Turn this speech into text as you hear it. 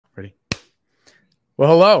Well,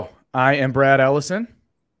 hello. I am Brad Ellison.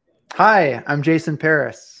 Hi, I'm Jason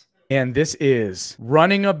Paris. And this is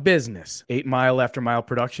Running a Business, 8 Mile After Mile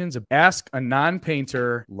Productions, Ask a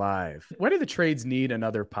Non-Painter Live. Why do the trades need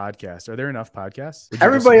another podcast? Are there enough podcasts?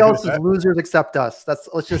 Everybody else is losers except us. Let's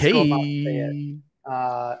just go out and say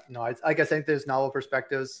it. No, I guess I think there's novel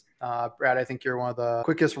perspectives. Brad, I think you're one of the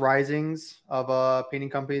quickest risings of a painting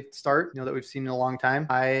company to start, that we've seen in a long time.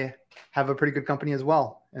 I have a pretty good company as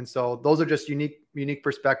well. And so those are just unique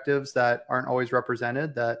perspectives that aren't always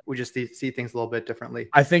represented, that we just see things a little bit differently.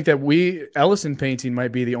 I think that Ellison Painting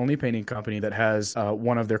might be the only painting company that has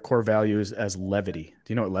one of their core values as levity.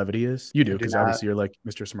 Do you know what levity is? You do, because obviously you're like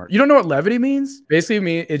Mr. Smart. You don't know what levity means?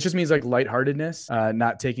 Basically, it just means like lightheartedness,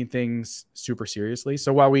 not taking things super seriously.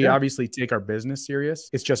 So while we obviously take our business serious,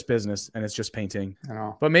 it's just business and it's just painting. I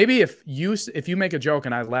know. But maybe if you make a joke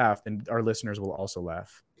and I laugh, then our listeners will also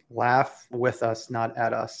laugh. Laugh with us, not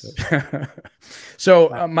at us.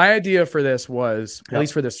 So my idea for this was, at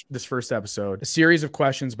least for this first episode, a series of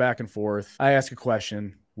questions back and forth. I ask a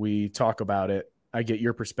question, we talk about it. I get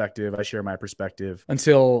your perspective. I share my perspective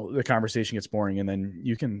until the conversation gets boring. And then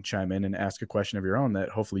you can chime in and ask a question of your own that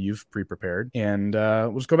hopefully you've pre-prepared. And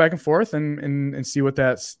we'll just go back and forth and see what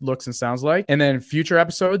that looks and sounds like. And then future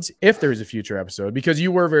episodes, if there's a future episode, because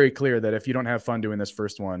you were very clear that if you don't have fun doing this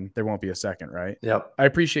first one, there won't be a second, right? Yep. I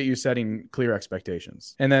appreciate you setting clear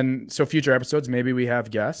expectations. And then, so future episodes, maybe we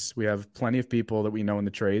have guests. We have plenty of people that we know in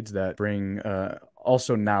the trades that bring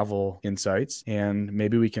also novel insights, and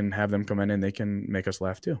maybe we can have them come in and they can make us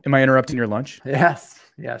laugh too. Am I interrupting your lunch? Yes.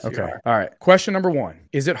 Okay. All right. Question number one.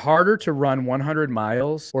 Is it harder to run 100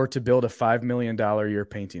 miles or to build a $5 million a year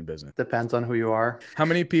painting business? Depends on who you are. How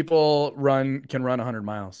many people can run 100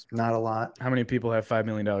 miles? Not a lot. How many people have $5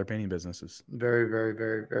 million painting businesses? Very, very,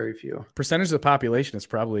 very, very few. Percentage of the population is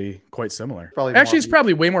probably quite similar. Actually, it's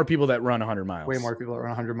probably way more people that run 100 miles. Way more people that run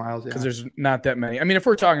 100 miles. Because there's not that many. I mean, if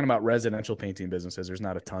we're talking about residential painting businesses, there's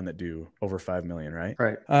not a ton that do over 5 million, right?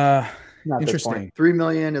 Right. Interesting. 3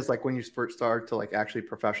 million is like when you first start to like actually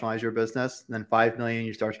professionalize your business. And then 5 million,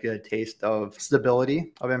 you start to get a taste of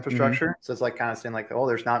stability of infrastructure. Mm-hmm. So it's like kind of saying like, oh,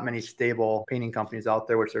 there's not many stable painting companies out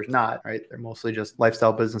there, which there's not, right? They're mostly just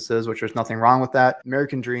lifestyle businesses, which there's nothing wrong with that.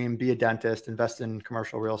 American dream, be a dentist, invest in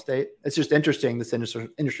commercial real estate. It's just interesting. This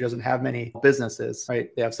industry doesn't have many businesses,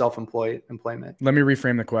 right? They have employment. Let me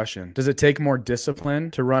reframe the question. Does it take more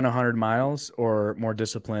discipline to run 100 miles or more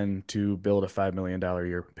discipline to build a $5 million a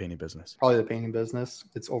year painting business? Probably the painting business.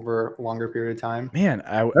 It's over a longer period of time. Man,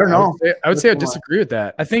 I don't know. I would say I disagree with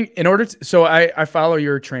that. I think in order to, so I follow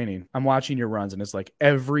your training. I'm watching your runs and it's like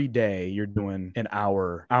every day you're doing an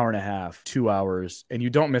hour and a half, 2 hours, and you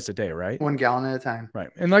don't miss a day, right? 1 gallon at a time. Right.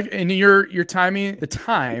 And your timing, the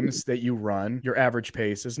times that you run, your average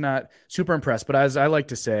pace is not super impressed, but as I like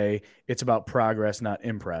to say, it's about progress, not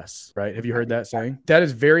impress, right? Have you heard that saying? That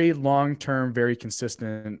is very long-term, very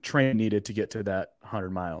consistent training needed to get to that 100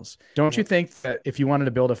 miles. Don't you think that if you wanted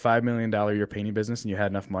to build a $5 million a year painting business and you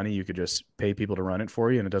had enough money, you could just pay people to run it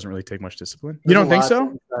for you and it doesn't really take much discipline? You don't think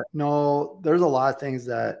so? No, there's a lot of things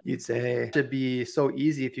that you'd say should be so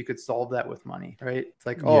easy if you could solve that with money, right? It's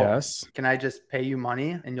like, oh, yes, can I just pay you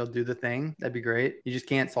money and you'll do the thing? That'd be great. You just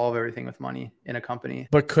can't solve everything with money in a company.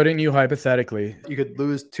 But couldn't you hypothetically? You could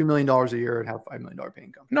lose $2 million a year and have a $5 million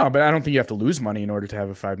painting company. No, but I don't think you have to lose money in order to have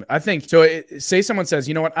a $5 million. I think so. Say someone says,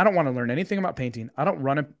 you know what? I don't want to learn anything about painting. I don't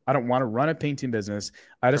want to run a painting business.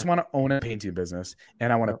 I just want to own a painting business,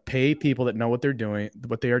 and I want to pay people that know what they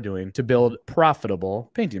are doing to build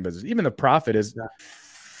profitable painting business. Even the profit is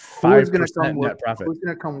 5% net profit. Who's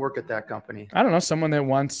going to come work at that company? I don't know. Someone that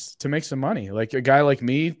wants to make some money. Like a guy like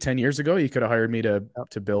me 10 years ago, you could have hired me to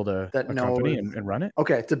build a company and run it.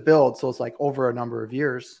 Okay, to build. So it's like over a number of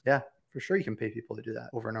years. Yeah, for sure you can pay people to do that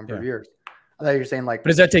over a number of years. I thought you were saying like, but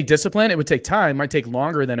does that take discipline? It would take time. It might take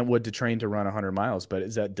longer than it would to train to run 100 miles. But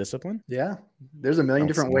is that discipline? Yeah, there's a million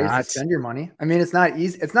different ways to spend your money. I mean, it's not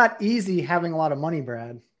easy. It's not easy having a lot of money,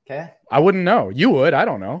 Brad. Okay. I wouldn't know. You would. I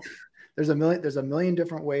don't know. There's a million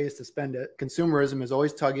different ways to spend it. Consumerism is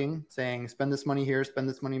always tugging, saying spend this money here, spend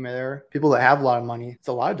this money there. People that have a lot of money, it's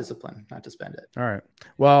a lot of discipline not to spend it. All right.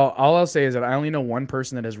 Well, all I'll say is that I only know one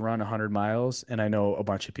person that has run 100 miles, and I know a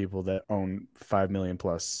bunch of people that own 5 million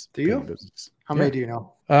plus. Do you? Business. How many do you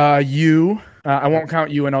know? I won't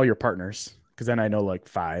count you and all your partners, because then I know like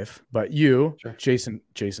 5. But you, sure. Jason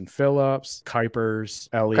Phillips, Kuipers,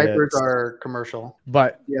 Elliott. Kuipers are commercial.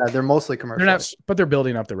 But yeah, they're mostly commercial. They're not, but they're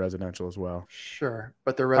building up the residential as well. Sure.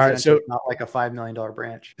 But the residential is not like a $5 million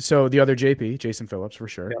branch. So the other JP, Jason Phillips, for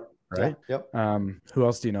sure. Yep. right? Yeah. Yep. Who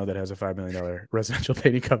else do you know that has a $5 million residential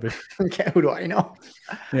painting company? Okay, who do I know?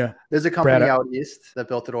 Yeah. There's a company out east that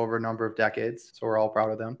built it over a number of decades, so we're all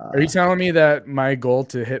proud of them. Are you telling me that my goal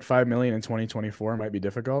to hit 5 million in 2024 might be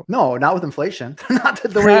difficult? No, not with inflation. Not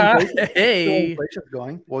the way Hey, inflation's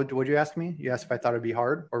going. What would you ask me? You asked if I thought it'd be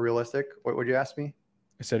hard or realistic. What would you ask me?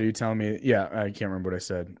 I said, are you telling me? Yeah, I can't remember what I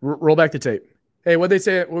said. Roll back the tape. Hey, what'd they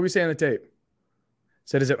say? What did we say on the tape?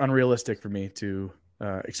 Said, is it unrealistic for me to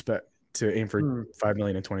expect to aim for 5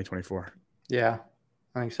 million in 2024? Yeah,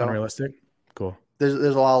 I think so. Unrealistic? Cool. There's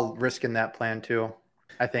a lot of risk in that plan too,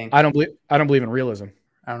 I think. I don't believe in realism.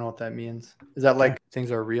 I don't know what that means. Is that like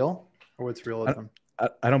things are real, or what's realism?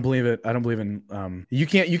 I don't believe it. I don't believe in you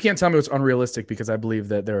can't tell me what's unrealistic, because I believe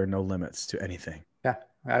that there are no limits to anything. Yeah,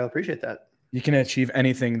 I appreciate that. You can achieve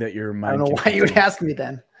anything that your mind. I don't know why you would ask me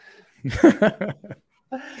then.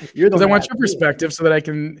 Because I want your perspective so that I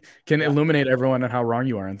can illuminate everyone on how wrong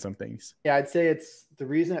you are on some things. Yeah, I'd say it's the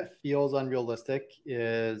reason it feels unrealistic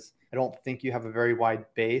is I don't think you have a very wide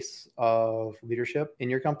base of leadership in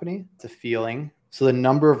your company. It's a feeling. So the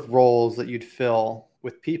number of roles that you'd fill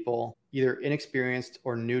with people either inexperienced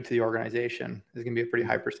or new to the organization is going to be a pretty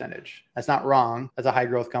high percentage. That's not wrong. That's a high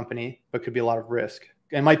growth company, but could be a lot of risk.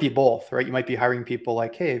 It might be both, right? You might be hiring people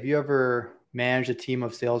like, hey, have you ever managed a team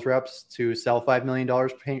of sales reps to sell $5 million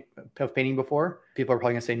of painting before? People are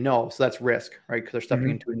probably going to say no. So that's risk, right? Because they're stepping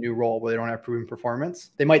into a new role where they don't have proven performance.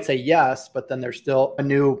 They might say yes, but then there's still a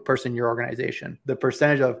new person in your organization. The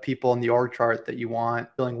percentage of people in the org chart that you want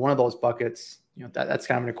filling one of those buckets, that's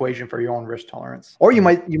kind of an equation for your own risk tolerance. Or you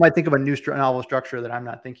might think of a new novel structure that I'm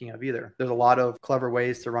not thinking of either. There's a lot of clever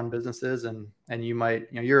ways to run businesses, and you might,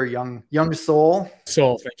 you're a young soul.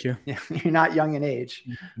 Thank you. You're not young in age.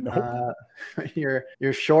 Nope.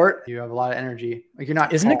 You're short. You have a lot of energy. Like you're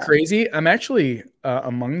not. Isn't it crazy? I'm actually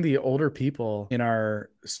among the older people in our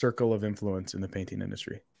circle of influence in the painting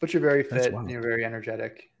industry. But you're very fit and you're very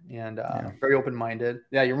energetic and very open-minded.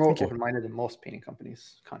 Yeah, you're more open-minded than most painting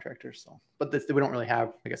companies, contractors. So, but we don't really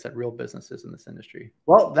have, like I said, real businesses in this industry.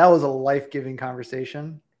 Well, that was a life-giving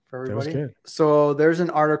conversation for everybody. That was good. So there's an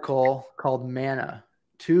article called Manna,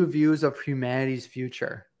 2 Views of Humanity's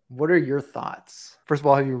Future. What are your thoughts? First of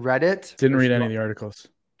all, have you read it? Didn't read any of the articles.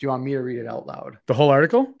 Do you want me to read it out loud? The whole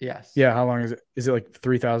article? Yes. Yeah. How long is it? Is it like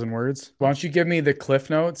 3,000 words? Why don't you give me the cliff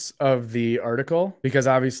notes of the article? Because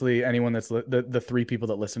obviously anyone that's the 3 people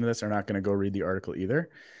that listen to this are not going to go read the article either.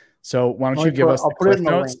 So why don't you give us the cliff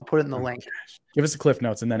notes? I'll put it in the link. Give us the cliff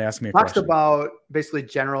notes and then ask me a question. Talks about basically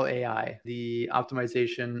general AI, the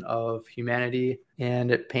optimization of humanity,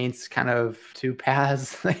 and it paints kind of 2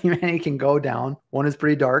 paths that humanity can go down. One is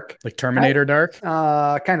pretty dark, like Terminator dark.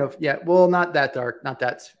 Kind of, yeah. Well, not that dark, not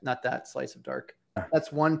that slice of dark.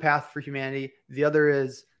 That's one path for humanity. The other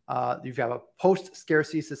is you have a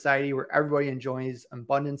post-scarcity society where everybody enjoys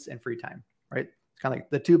abundance and free time, right? Kind of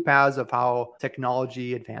like the 2 paths of how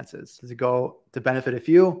technology advances. Does it go to benefit a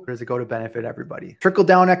few, or does it go to benefit everybody? Trickle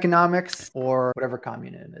down economics, or whatever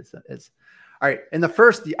communism is. All right. In the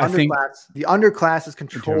first, the underclass is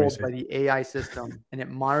controlled by the AI system, and it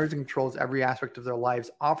monitors and controls every aspect of their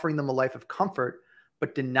lives, offering them a life of comfort,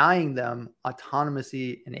 but denying them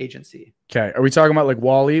autonomy and agency. Okay. Are we talking about like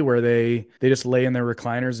WALL-E, where they just lay in their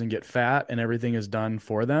recliners and get fat and everything is done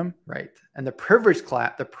for them? Right. And the privileged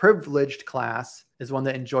class is one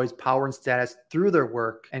that enjoys power and status through their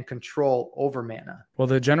work and control over Manna. Well,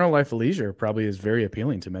 the general life of leisure probably is very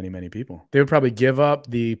appealing to many, many people. They would probably give up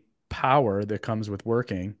the power that comes with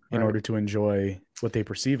working in order to enjoy what they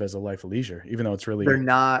perceive as a life of leisure, even though it's really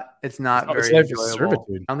it's not very enjoyable.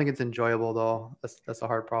 I don't think it's enjoyable though. That's a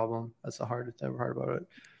hard problem. That's the hardest I've ever heard about it.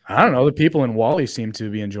 I don't know. The people in WALL-E seem to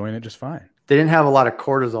be enjoying it just fine. They didn't have a lot of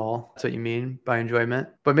cortisol. That's what you mean by enjoyment,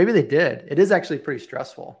 but maybe they did. It is actually pretty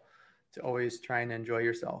stressful to always try and enjoy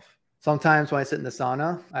yourself. Sometimes when I sit in the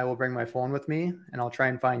sauna, I will bring my phone with me and I'll try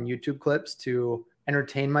and find YouTube clips to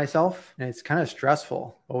entertain myself, and it's kind of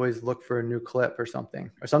stressful. Always look for a new clip or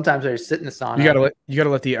something. Or sometimes I just sit in the sauna. You gotta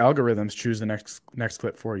let the algorithms choose the next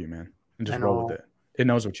clip for you, man, and just roll with it. It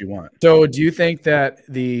knows what you want. So do you think that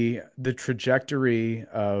the trajectory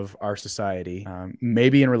of our society,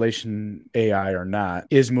 maybe in relation AI or not,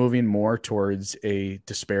 is moving more towards a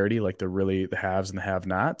disparity, like the haves and the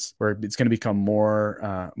have-nots, where it's going to become more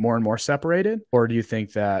and more separated? Or do you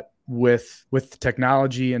think that with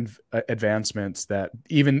technology and advancements, that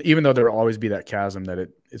even though there will always be that chasm, that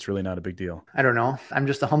it's really not a big deal? I don't know. I'm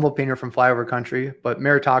just a humble painter from flyover country, but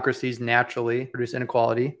meritocracies naturally produce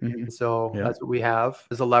inequality. And so that's what we have.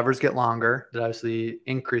 As the levers get longer, it obviously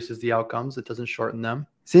increases the outcomes. It doesn't shorten them.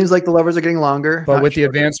 Seems like the levers are getting longer. But with the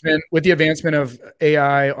advancement of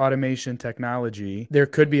AI automation technology, there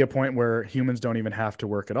could be a point where humans don't even have to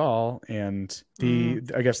work at all. And we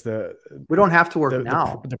don't have to work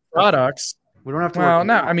now. The products. We don't have to work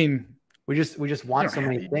now. I mean, we just want so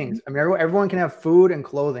many things. I mean, everyone can have food and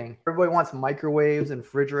clothing. Everybody wants microwaves and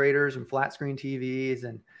refrigerators and flat screen TVs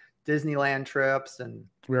and Disneyland trips, and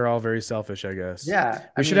we're all very selfish, I guess. Yeah.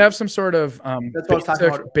 We should have some sort of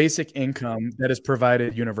basic income that is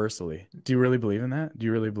provided universally. Do you really believe in that? Do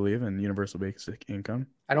you really believe in universal basic income?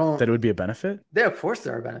 I don't. That it would be a benefit? Yeah, of course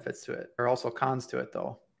there are benefits to it. There are also cons to it,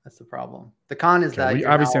 though. That's the problem. The con is that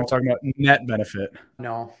I'm talking about net benefit.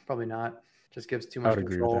 No, probably not. Just gives too much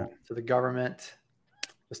control to the government.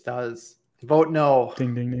 Just does. Vote no.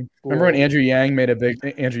 Ding ding ding. Cool. Remember when Andrew Yang made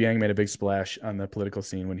a big splash on the political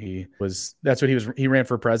scene when he ran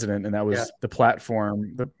for president, and that was the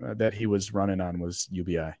platform that he was running on was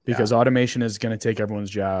UBI, because automation is going to take everyone's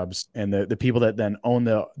jobs, and the people that then own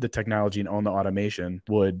the technology and own the automation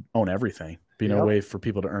would own everything. Be no way for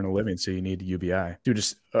people to earn a living, so you need UBI to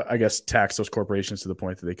just I guess tax those corporations to the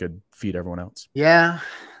point that they could feed everyone else. Yeah,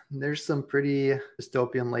 there's some pretty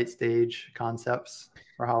dystopian late stage concepts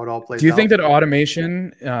for how it all plays out. Do you think that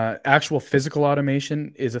automation, actual physical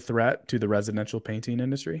automation, is a threat to the residential painting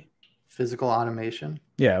industry? Physical automation?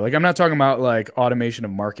 Yeah, like I'm not talking about like automation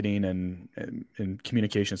of marketing and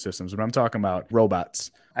communication systems, but I'm talking about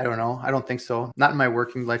robots. I don't know. I don't think so. Not in my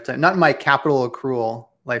working lifetime. Not in my capital accrual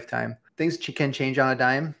lifetime. Things can change on a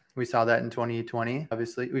dime. We saw that in 2020.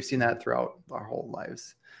 Obviously, we've seen that throughout our whole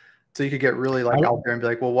lives. So you could get really out there and be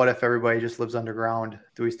like, well, what if everybody just lives underground?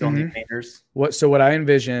 Do we still need painters? So what I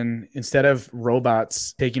envision, instead of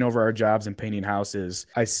robots taking over our jobs and painting houses,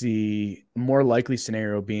 I see a more likely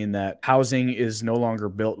scenario being that housing is no longer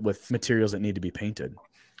built with materials that need to be painted.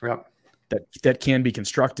 Yep. That can be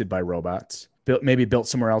constructed by robots. Maybe built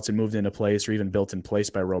somewhere else and moved into place, or even built in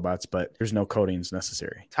place by robots, but there's no coatings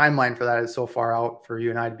necessary. Timeline for that is so far out for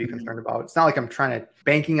you and I to be concerned about. It's not like I'm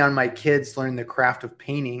banking on my kids learning the craft of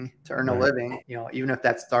painting to earn a living. You know, even if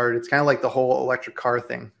that started, it's kind of like the whole electric car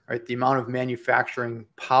thing, right? The amount of manufacturing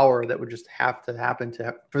power that would just have to happen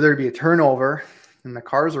for there to be a turnover in the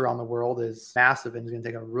cars around the world is massive, and it's going to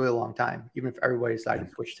take a really long time, even if everybody decided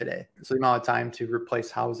to switch today. So the amount of time to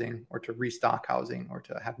replace housing or to restock housing or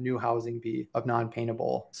to have new housing be of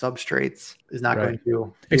non-paintable substrates is not going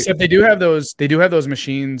to. Except they do have those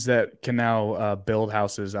machines that can now build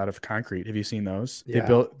houses out of concrete. Have you seen those?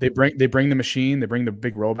 Yeah. They bring the machine, they bring the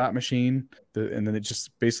big robot machine, and then it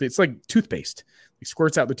just basically, it's like toothpaste. It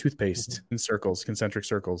squirts out the toothpaste in circles, concentric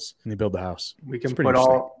circles, and they build the house. We can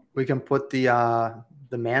put the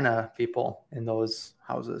Manna people in those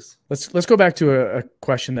houses. Let's go back to a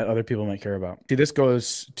question that other people might care about. See, this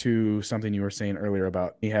goes to something you were saying earlier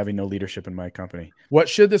about me having no leadership in my company. What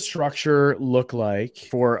should the structure look like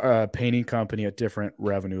for a painting company at different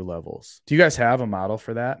revenue levels? Do you guys have a model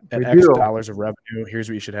for that? At X dollars of revenue, here's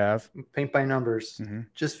what you should have. Paint by numbers.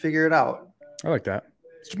 Just figure it out. I like that.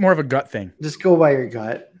 It's more of a gut thing. Just go by your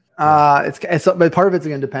gut. But part of it's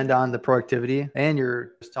going to depend on the productivity and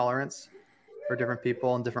your tolerance for different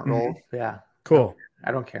people and different roles. Yeah. Cool.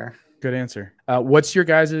 I don't care. Good answer. What's your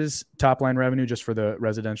guys' top line revenue just for the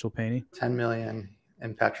residential painting? 10 million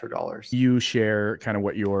in petrodollars. You share kind of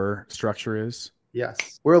what your structure is?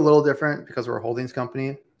 Yes. We're a little different because we're a holdings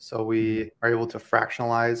company. So we are able to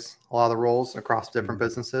fractionalize a lot of the roles across different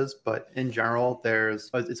businesses. But in general,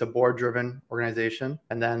 it's a board-driven organization.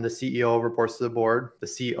 And then the CEO reports to the board. The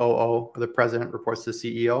COO, or the president, reports to the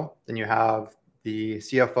CEO. Then you have the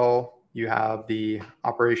CFO. You have the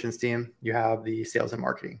operations team. You have the sales and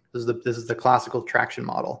marketing. This is the classical traction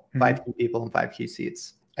model. 5 key people and 5 key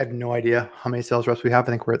seats. I have no idea how many sales reps we have.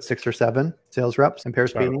 I think we're at 6 or 7 sales reps in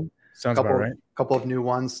Paris Painting. Sounds about right. A couple of new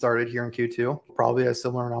ones started here in Q2. Probably a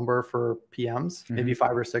similar number for PMs, maybe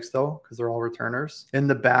 5 or 6 though, because they're all returners. In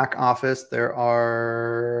the back office, there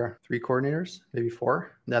are 3 coordinators, maybe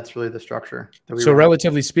 4. That's really the structure. So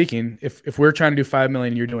relatively speaking, if we're trying to do 5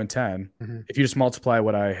 million, you're doing 10. If you just multiply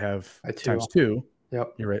what I have times 2, you're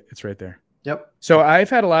right. It's right there. Yep. So I've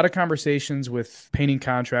had a lot of conversations with painting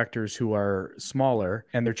contractors who are smaller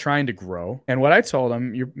and they're trying to grow. And what I told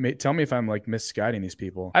them, tell me if I'm like misguiding these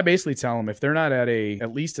people. I basically tell them if they're not at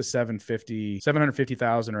at least a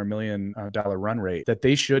 $750,000 or $1 million run rate, that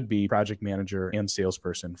they should be project manager and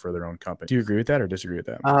salesperson for their own company. Do you agree with that or disagree with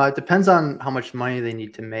that? It depends on how much money they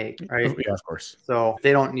need to make, right? Yeah, of course. So if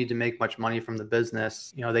they don't need to make much money from the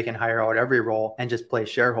business, they can hire out every role and just play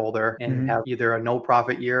shareholder and have either a no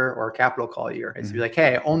profit year or a capital call year. career. It's to be like,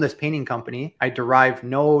 hey, I own this painting company. I derive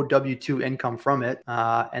no W-2 income from it.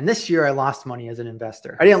 And this year I lost money as an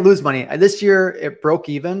investor. I didn't lose money. This year it broke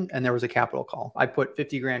even and there was a capital call. I put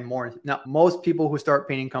 50 grand more. Now, most people who start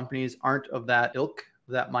painting companies aren't of that ilk,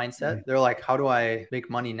 that mindset. They're like, how do I make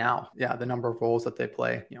money now? Yeah, the number of roles that they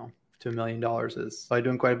play, to $1 million is probably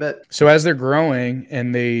doing quite a bit. So as they're growing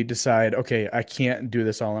and they decide, okay, I can't do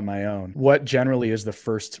this all on my own, what generally is the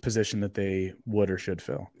first position that they would or should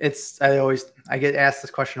fill? I get asked this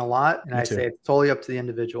question a lot, and I say it's totally up to the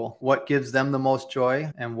individual. What gives them the most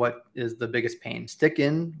joy and what is the biggest pain? Stick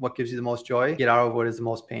in what gives you the most joy, get out of what is the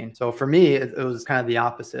most pain. So for me, it was kind of the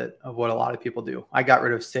opposite of what a lot of people do. I got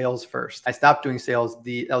rid of sales first. I stopped doing sales.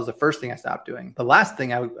 That was the first thing I stopped doing. The last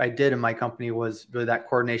thing I did in my company was really that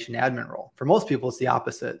coordination admin role. For most people, it's the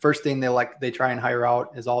opposite. First thing they try and hire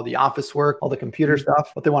out is all the office work, all the computer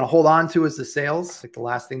stuff. What they want to hold on to is the sales, like the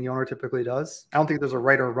last thing the owner typically does. I don't think there's a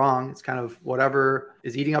right or wrong. It's kind of whatever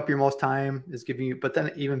is eating up your most time is giving you, but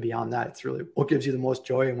then even beyond that, it's really what gives you the most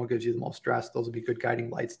joy and what gives you the most stress. Those would be good guiding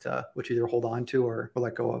lights to what you either hold on to or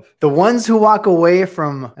let go of. The ones who walk away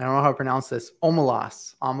from, I don't know how to pronounce this,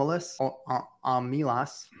 Omelas,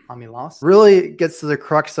 really gets to the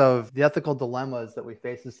crux of the ethical dilemmas that we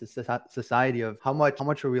face as a society of how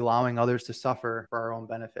much are we allowing others to suffer for our own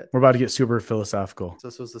benefit. We're about to get super philosophical. So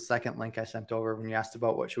this was the second link I sent over when you asked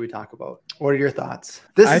about what should we talk about. What are your thoughts?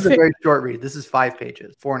 This is a very short read. This is 5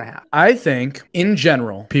 pages, 4.5. I think in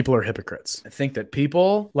general, people are hypocrites. I think that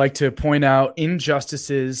people like to point out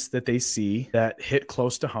injustices that they see that hit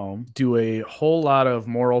close to home, do a whole lot of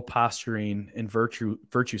moral posturing and virtue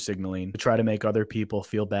signaling to try to make other people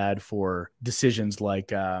feel bad for decisions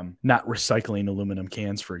like not recycling aluminum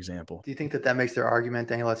cans, for example. Do you think that makes their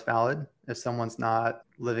argument any less valid if somenene's not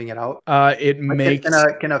living it out? It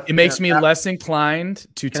makes me less inclined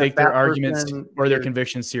to take their arguments or their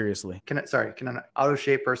convictions seriously. Can an out of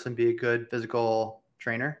shape person be a good physical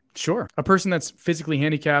trainer? Sure. A person that's physically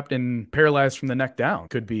handicapped and paralyzed from the neck down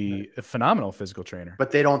could be a phenomenal physical trainer.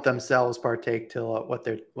 But they don't themselves partake to what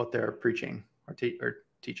they're preaching or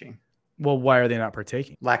teaching. Well, why are they not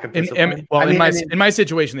partaking? Lack of discipline. In my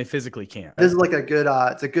situation, they physically can't. This is like a good,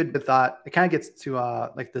 it's a good thought. It kind of gets to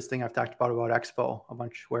like this thing I've talked about Expo a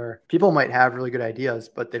bunch, where people might have really good ideas,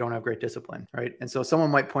 but they don't have great discipline, right? And so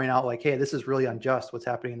someone might point out like, hey, this is really unjust what's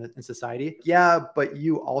happening in society. Yeah, but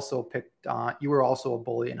you also you were also a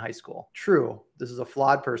bully in high school. True. This is a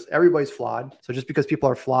flawed person. Everybody's flawed. So just because people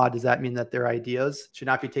are flawed, does that mean that their ideas should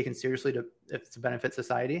not be taken seriously if it's to benefit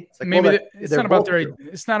society? It's like, maybe it's not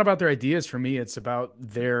about their ideas for me. It's about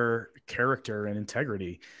their character and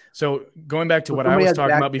integrity. So going back to what I was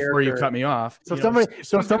talking about before you cut me off. So if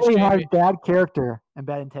somebody has bad character and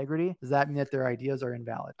bad integrity, does that mean that their ideas are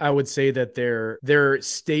invalid? I would say that their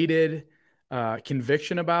stated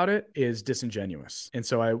conviction about it is disingenuous. And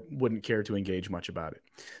so I wouldn't care to engage much about it.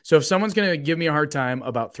 So if someone's going to give me a hard time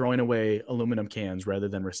about throwing away aluminum cans rather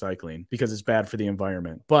than recycling because it's bad for the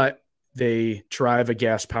environment, but they drive a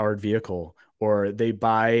gas-powered vehicle, or they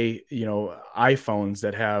buy, iPhones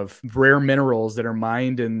that have rare minerals that are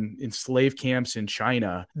mined in slave camps in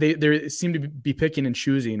China. They seem to be picking and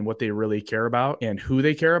choosing what they really care about and who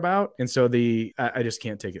they care about. And so I just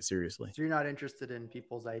can't take it seriously. So you're not interested in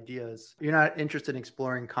people's ideas. You're not interested in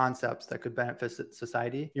exploring concepts that could benefit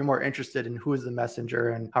society. You're more interested in who is the messenger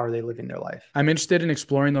and how are they living their life. I'm interested in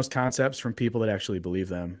exploring those concepts from people that actually believe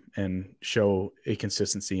them and show a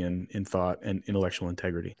consistency in thought and intellectual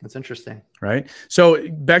integrity. That's interesting. Right? So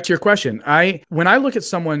back to your question, when I look at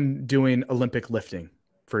someone doing Olympic lifting,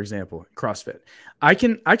 for example, CrossFit, I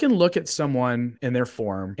can look at someone and their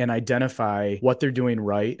form and identify what they're doing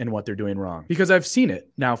right and what they're doing wrong, because I've seen it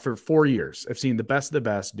now for 4 years. I've seen the best of the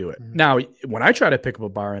best do it. Mm-hmm. Now, when I try to pick up a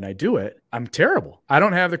bar and I do it, I'm terrible. I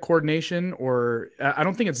don't have the coordination, or I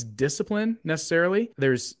don't think it's discipline necessarily.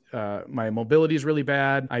 There's my mobility is really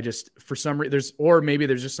bad. I just, for some reason, maybe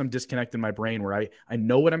there's just some disconnect in my brain where I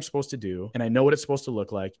know what I'm supposed to do and I know what it's supposed to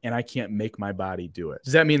look like, and I can't make my body do it.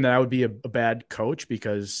 Does that mean that I would be a bad coach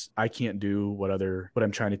because I can't do what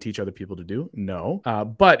I'm trying to teach other people to do? No.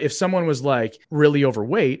 But if someone was like really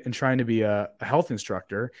overweight and trying to be a health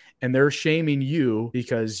instructor, and they're shaming you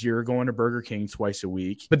because you're going to Burger King twice a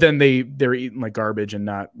week, but then they're eating like garbage and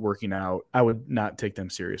not working out, I would not take them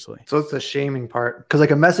seriously. So it's the shaming part, because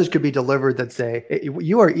like a message could be delivered that say, hey,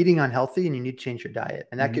 you are eating unhealthy and you need to change your diet.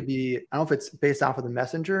 And that could be, I don't know if it's based off of the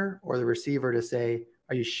messenger or the receiver to say,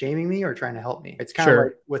 are you shaming me or trying to help me? It's kind of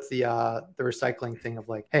like with the recycling thing of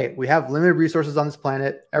like, hey, we have limited resources on this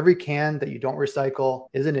planet. Every can that you don't recycle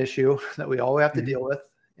is an issue that we all have to deal with.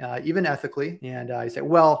 even ethically. And you say,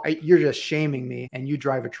 well, you're just shaming me and you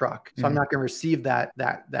drive a truck. So I'm not going to receive that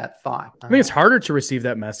thought. I think it's harder to receive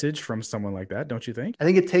that message from someone like that, don't you think? I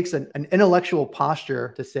think it takes an intellectual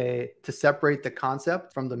posture to separate the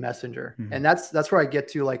concept from the messenger. And that's where I get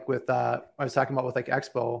to, like with I was talking about with like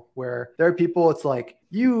Expo, where there are people, it's like,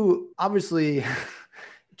 you obviously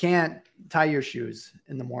can't tie your shoes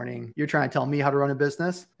in the morning. You're trying to tell me how to run a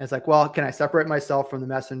business. And it's like, well, can I separate myself from the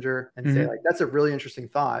messenger and say, like, that's a really interesting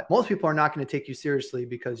thought. Most people are not going to take you seriously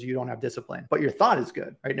because you don't have discipline, but your thought is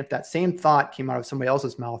good, right? And if that same thought came out of somebody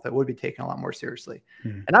else's mouth, it would be taken a lot more seriously.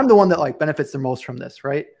 And I'm the one that like benefits the most from this,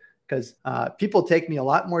 right? Because people take me a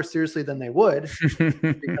lot more seriously than they would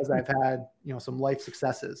because I've had, some life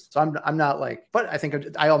successes. So I'm not like, but I think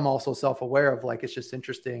I am also self-aware of like, it's just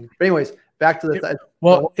interesting. But anyways, back to the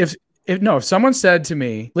if someone said to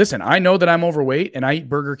me, listen, I know that I'm overweight and I eat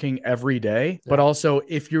Burger King every day, but also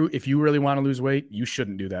if you really want to lose weight, you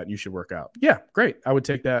shouldn't do that. You should work out. Yeah, great. I would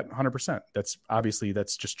take that 100%.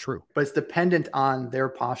 That's just true. But it's dependent on their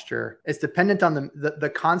posture. It's dependent on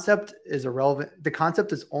the concept is irrelevant. The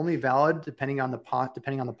concept is only valid depending on the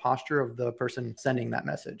posture of the person sending that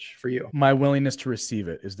message for you. My willingness to receive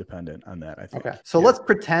it is dependent on that, I think. Okay. So let's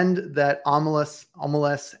pretend that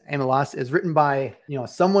Omelas is written by,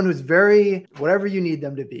 someone who's very, whatever you need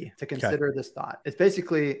them to be to consider this thought. It's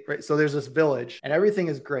basically, right. So there's this village and everything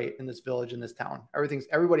is great in this village, in this town.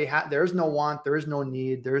 There's no want, there is no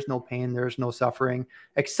need, there is no pain, there is no suffering,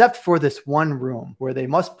 except for this one room where they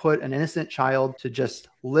must put an innocent child to just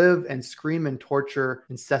live and scream and torture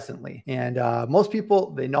incessantly. And most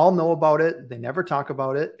people, they all know about it. They never talk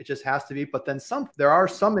about it. It just has to be. But then there are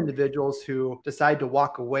some individuals who decide to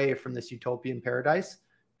walk away from this utopian paradise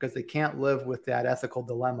because they can't live with that ethical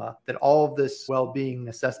dilemma that all of this well-being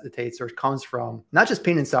necessitates or comes from not just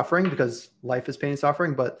pain and suffering, because life is pain and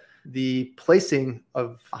suffering, but the placing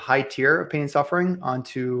of a high tier of pain and suffering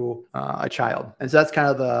onto a child. And so that's kind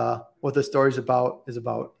of what the story is about.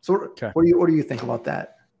 So what do you think about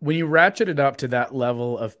that? When you ratchet it up to that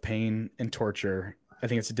level of pain and torture, I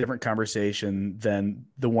think it's a different conversation than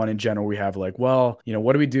the one in general we have, like, well,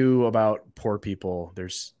 what do we do about poor people?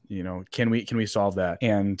 There's, can we solve that?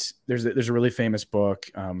 And there's a really famous book.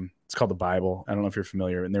 It's called The Bible. I don't know if you're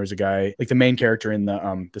familiar. And there was a guy, like the main character in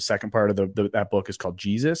the second part of that book is called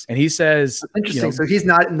Jesus. And he says, that's interesting. So he's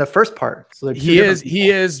not in the first part. So he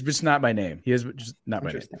is just not by name. He is just not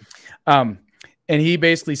by name. And he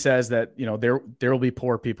basically says that, there will be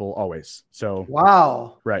poor people always. So,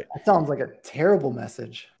 wow. Right. That sounds like a terrible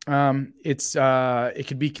message. It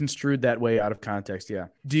could be construed that way out of context. Yeah.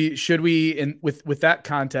 Should we, with that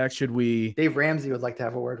context, Dave Ramsey would like to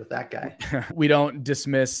have a word with that guy. We don't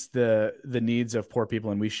dismiss the needs of poor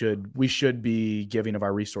people, and we should be giving of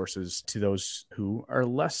our resources to those who are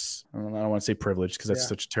less, I don't want to say privileged because that's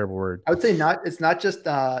such a terrible word. I would say it's not just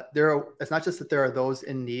that there are those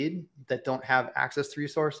in need that don't have access to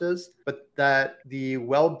resources, but that the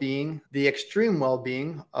extreme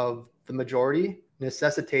well-being of the majority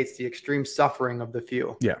necessitates the extreme suffering of the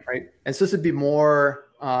few. Yeah. Right. And so this would be more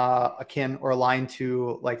akin or aligned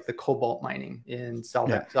to like the cobalt mining in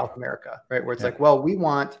South America, right? Where it's like, well, we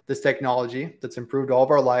want this technology that's improved all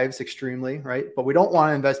of our lives extremely, right? But we don't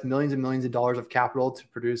want to invest millions and millions of dollars of capital to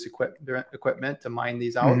produce equipment to mine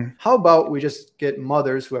these out. How about we just get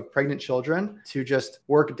mothers who have pregnant children to just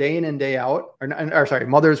work day in and day out,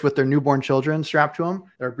 mothers with their newborn children strapped to them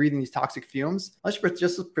that are breathing these toxic fumes. Let's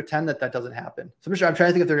just pretend that doesn't happen. So I'm trying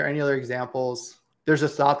to think if there are any other examples. There's a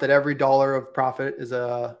thought that every dollar of profit is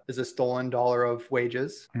a stolen dollar of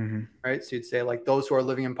wages, right? So you'd say like those who are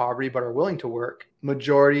living in poverty but are willing to work,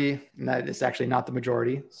 majority, and that is actually not the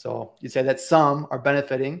majority. So you'd say that some are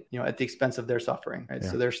benefiting, at the expense of their suffering, right?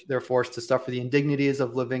 Yeah. So they're forced to suffer the indignities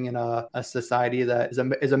of living in a society that is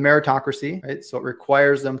a meritocracy, right? So it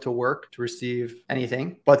requires them to work to receive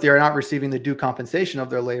anything, but they are not receiving the due compensation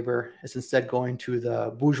of their labor. It's instead going to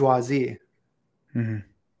the bourgeoisie.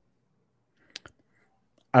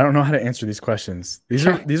 I don't know how to answer these questions. These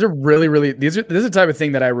are really, really, this is the type of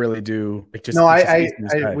thing that I really do.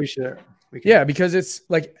 We should. Yeah, because it's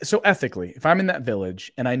like, so ethically, if I'm in that village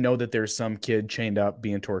and I know that there's some kid chained up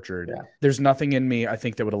being tortured, there's nothing in me, I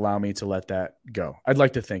think, that would allow me to let that go. I'd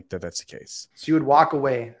like to think that that's the case. So you would walk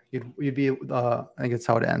away. You'd be, I think it's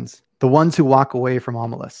how it ends. The ones who walk away from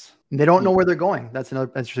Omelas. They don't know where they're going. That's another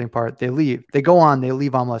interesting part. They leave. They go on. They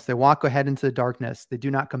leave Omelas. They walk ahead into the darkness. They do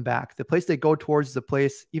not come back. The place they go towards is a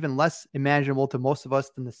place even less imaginable to most of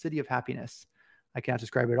us than the city of happiness. I cannot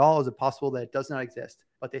describe it at all. Is it possible that it does not exist?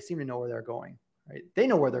 But they seem to know where they're going. Right? They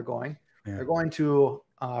know where they're going. Yeah. They're going to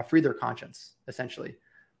free their conscience, essentially.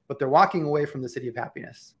 but they're walking away from the city of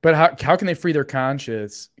happiness. But how can they free their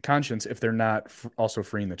conscience if they're not also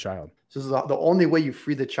freeing the child? So this is the only way you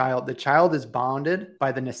free the child. The child is bounded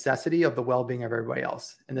by the necessity of the well-being of everybody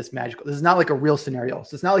else in this magical. This is not like a real scenario.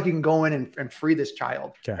 So it's not like you can go in and free this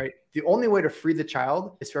child, right? The only way to free the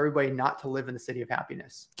child is for everybody not to live in the city of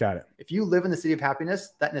happiness. Got it. If you live in the city of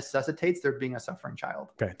happiness, that necessitates there being a suffering child.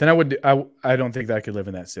 Okay. Then I don't think that I could live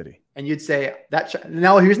in that city. And you'd say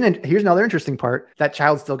now here's another interesting part. That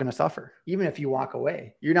child's still going to suffer. Even if you walk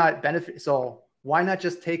away, you're not benefit. So why not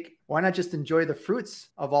just enjoy the fruits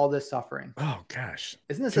of all this suffering? Oh gosh.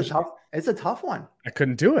 Isn't this it's a tough one. I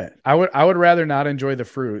couldn't do it. I would rather not enjoy the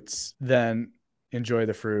fruits than enjoy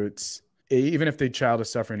the fruits, even if the child is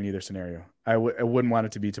suffering in either scenario. I wouldn't want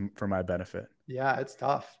it to be for my benefit. Yeah, it's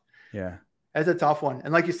tough. Yeah. It's a tough one.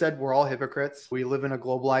 And like you said, we're all hypocrites. We live in a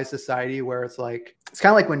globalized society where it's kind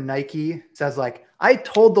of like when Nike says I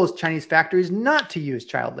told those Chinese factories not to use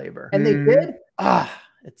child labor and they did.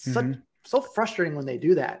 It's so frustrating when they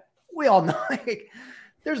do that. We all know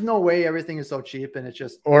there's no way everything is so cheap, and it's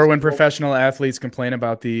just. Or when professional athletes complain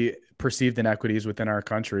about the perceived inequities within our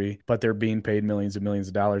country, but they're being paid millions and millions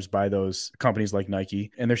of dollars by those companies like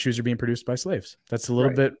Nike, and their shoes are being produced by slaves. That's a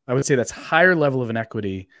little bit, I would say that's higher level of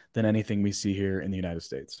inequity than anything we see here in the United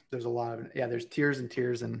States. There's a lot of, there's tears and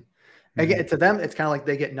tears. And again, to them, it's kind of like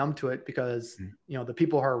they get numb to it because, the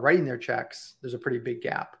people who are writing their checks, there's a pretty big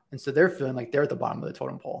gap. And so they're feeling like they're at the bottom of the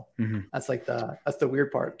totem pole. That's that's the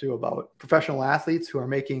weird part too about professional athletes who are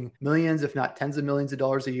making millions, if not tens of millions of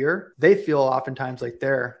dollars a year. They feel oftentimes like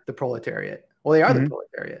they're the proletariat. Well, they are the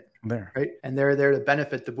proletariat. Right. And they're there to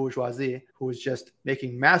benefit the bourgeoisie, who is just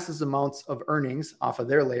making massive amounts of earnings off of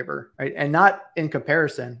their labor. Right. And not in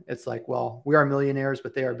comparison. It's like, well, we are millionaires,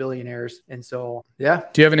 but they are billionaires. And so, yeah.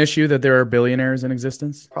 Do you have an issue that there are billionaires in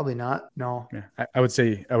existence? Probably not. No. Yeah. I would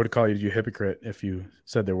say I would call you a hypocrite if you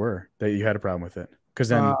said that you had a problem with it. Because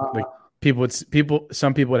then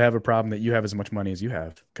some people would have a problem that you have as much money as you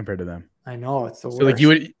have compared to them. I know, it's the worst.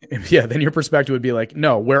 So then your perspective would be like,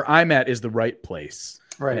 no, where I'm at is the right place.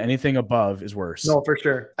 Right. And anything above is worse. No, for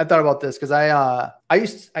sure. I thought about this because I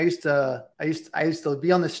used to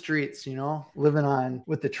be on the streets, living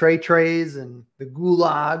with the trays and the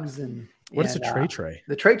gulags and. What is a tray?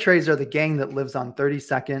 The trays are the gang that lives on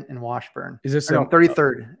 32nd and Washburn. Is this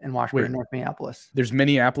 33rd and Washburn, North Minneapolis? There's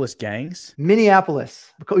Minneapolis gangs?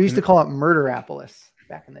 Minneapolis. We used to call it Murderapolis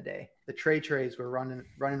back in the day. The trays were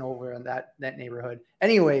running over in that neighborhood.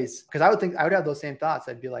 Anyways, because I would have those same thoughts.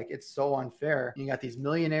 I'd be like, it's so unfair. You got these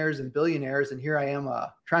millionaires and billionaires, and here I am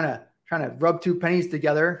trying to rub two pennies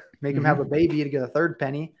together, make them have a baby to get a third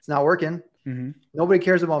penny. It's not working. Nobody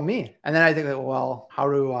cares about me. And then I think, well,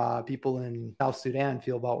 how do people in South Sudan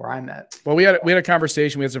feel about where I'm at? Well, we had a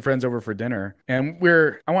conversation. We had some friends over for dinner, and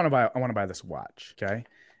I want to buy this watch. Okay.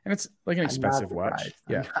 And it's like an expensive watch.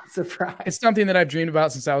 I'm not surprised. It's something that I've dreamed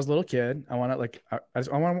about since I was a little kid. I want a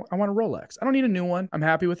Rolex. I don't need a new one. I'm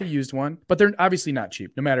happy with a used one, but they're obviously not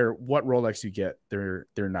cheap. No matter what Rolex you get, they're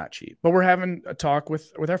not cheap. But we're having a talk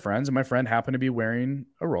with our friends, and my friend happened to be wearing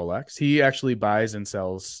a Rolex. He actually buys and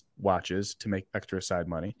sells watches to make extra side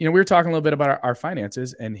money. We were talking a little bit about our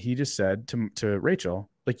finances, and he just said to Rachel,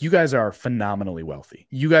 you guys are phenomenally wealthy.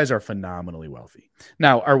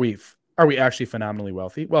 Now, are we actually phenomenally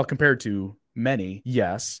wealthy? Well, compared to many,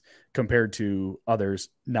 yes. Compared to others,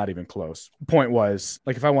 not even close. The point was,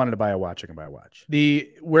 if I wanted to buy a watch, I can buy a watch.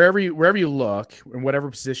 Wherever you look, in whatever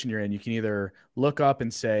position you're in, you can either look up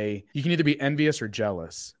and say, you can either be envious or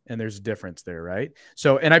jealous. And there's a difference there, right?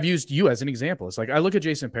 So, and I've used you as an example. It's I look at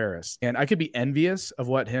Jason Paris, and I could be envious of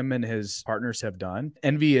what him and his partners have done.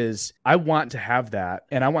 Envy is, I want to have that,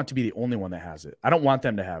 and I want to be the only one that has it. I don't want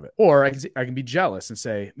them to have it. Or I can be jealous and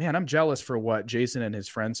say, man, I'm jealous for what Jason and his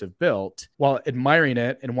friends have built, while admiring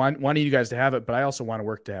it and wanting you guys to have it, but I also want to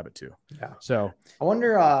work to have it too. Yeah. So I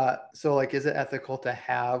wonder, is it ethical to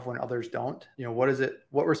have when others don't?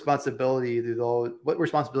 What responsibility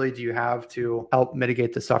do you have to help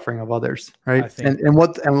mitigate the suffering of others? Right. And at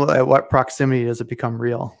what proximity does it become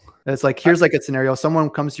real? It's here's a scenario.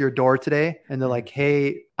 Someone comes to your door today and they're like,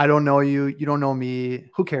 hey, I don't know you. You don't know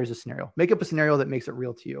me. Who cares a scenario? Make up a scenario that makes it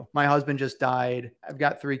real to you. My husband just died. I've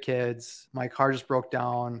got 3 kids. My car just broke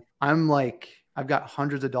down. I've got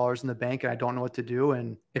hundreds of dollars in the bank and I don't know what to do.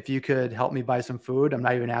 And if you could help me buy some food, I'm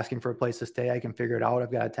not even asking for a place to stay. I can figure it out.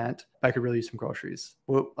 I've got a tent. I could really use some groceries.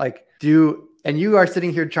 Well, And you are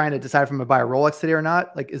sitting here trying to decide if I'm gonna buy a Rolex today or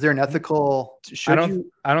not. Like, is there an ethical? I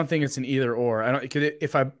don't think it's an either or. I don't.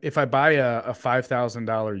 If I buy a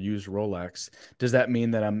 $5,000 used Rolex, does that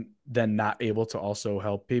mean that I'm then not able to also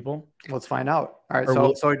help people? Let's find out. All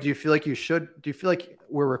right. So do you feel like you should? Do you feel like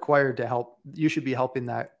we're required to help? You should be helping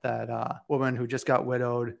that woman who just got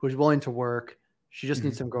widowed, who's willing to work. She just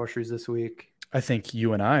needs some groceries this week. I think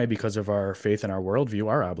you and I, because of our faith and our worldview,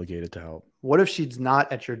 are obligated to help. What if she's not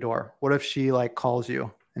at your door? What if she like calls you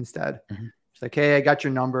instead? She's like, hey, I got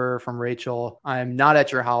your number from Rachel. I'm not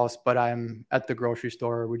at your house, but I'm at the grocery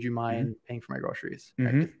store. Would you mind paying for my groceries?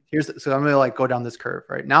 Right? So I'm going to like go down this curve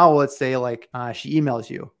right now. Let's say like she emails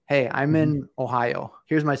you. Hey, I'm in Ohio.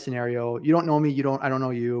 Here's my scenario. You don't know me. I don't know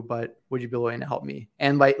you, but would you be willing to help me?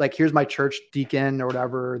 And like, here's my church deacon or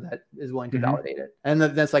whatever that is willing to validate it. And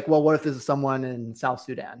then that's like, well, what if this is someone in South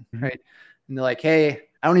Sudan? Right. And they're like, hey,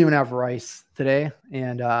 I don't even have rice today.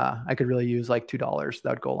 And I could really use like $2. That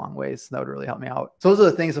would go a long ways. That would really help me out. So those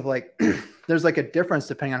are the things of like, there's like a difference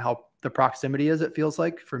depending on how the proximity is, it feels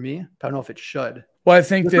like for me. I don't know if it should. Well, I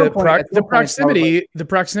think the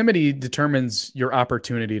proximity determines your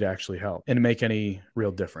opportunity to actually help and make any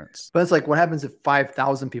real difference. But it's like, what happens if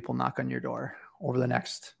 5,000 people knock on your door over the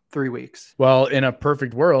next 3 weeks? Well, in a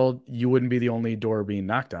perfect world, you wouldn't be the only door being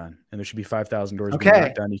knocked on, and there should be 5,000 doors being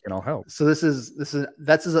knocked on. You can all help. So so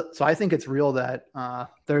I think it's real that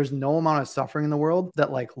there's no amount of suffering in the world that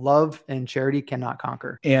like love and charity cannot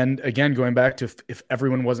conquer. And again, going back to if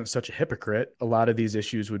everyone wasn't such a hypocrite, a lot of these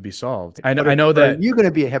issues would be solved. I know that. Are you going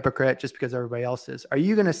to be a hypocrite just because everybody else is? Are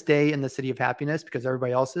you going to stay in the city of happiness because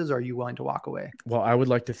everybody else is? Or are you willing to walk away? Well, I would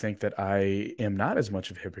like to think that I am not as much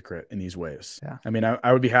of a hypocrite in these ways. Yeah. I mean,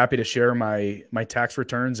 I would be happy to share my tax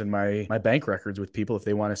returns and my bank records with people if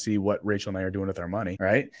they want to see what Rachel and I are doing with our money,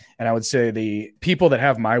 right? And I would say the people that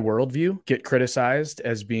have my worldview get criticized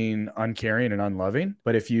as being uncaring and unloving.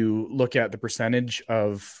 But if you look at the percentage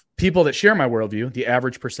of people that share my worldview, the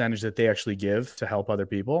average percentage that they actually give to help other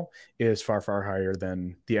people is far, far higher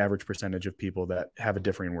than the average percentage of people that have a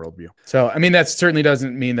differing worldview. So, I mean, that certainly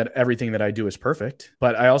doesn't mean that everything that I do is perfect,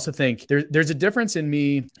 but I also think there's a difference in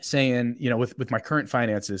me saying, you know, with my current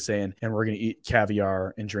finances saying, and we're going to eat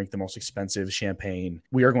caviar and drink the most expensive champagne.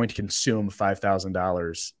 We are going to consume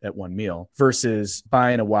 $5,000 at one meal versus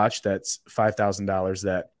buying a watch that's $5,000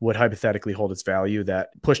 that would hypothetically hold its value, that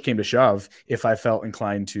push came to shove. If I felt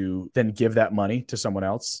inclined to then give that money to someone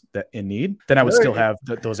else that in need, then I would still have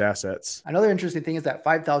those assets. Another interesting thing is that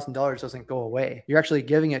 $5,000 doesn't go away. You're actually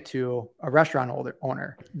giving it to a restaurant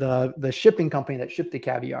owner, the shipping company that shipped the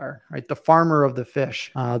caviar, right? The farmer of the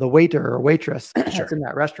fish, the waiter or waitress that's in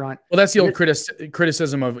that restaurant. Well, that's the old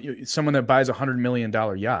criticism of someone that buys $100 million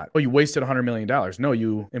yacht. Oh, you wasted $100 million. No,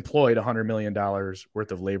 you employed $100 million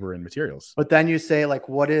worth of labor and materials. But then you say, like,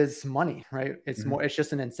 what is money, right? It's more, it's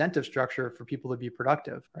just an incentive structure for people to be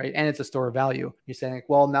productive, right? And it's a store of value. You're saying, like,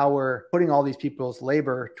 well, now we're putting all these people's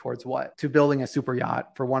labor towards what? To building a super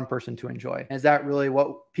yacht for one person to enjoy. And is that really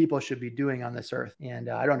what people should be doing on this earth? And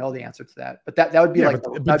I don't know the answer to that, but that would be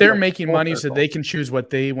but they're making money so they can choose what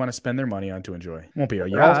they want to spend their money on to enjoy. It won't be a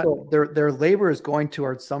yacht. Also, their labor is going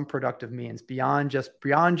towards some productive means beyond just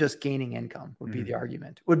gaining income would be the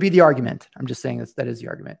argument. I'm just saying that is the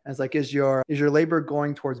argument. And it's like, is your labor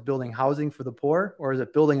going towards building housing for the poor, or is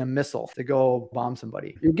it building a missile to go bomb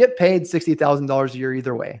somebody? You get paid $60,000 a year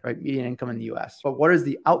either way, right? Median income in the US. But what is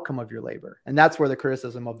the outcome of your labor? And that's where the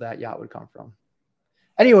criticism of that yacht would come from.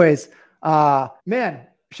 Anyways, man,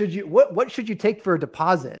 what should you take for a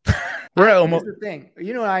deposit? Here's the thing.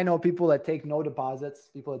 You know, I know people that take no deposits,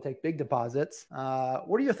 people that take big deposits.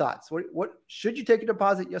 What are your thoughts? What should you take a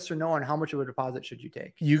deposit? Yes or no? And how much of a deposit should you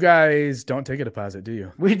take? You guys don't take a deposit, do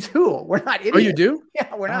you? We do. We're not idiots. Oh, you do?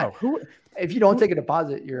 Yeah, we're not. If you don't take a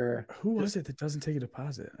deposit, Who was it that doesn't take a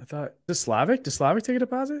deposit? I thought Slavic. Does Slavic take a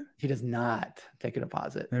deposit? He does not take a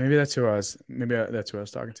deposit. Maybe that's who I was. That's who I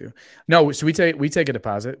was talking to. No, so we take a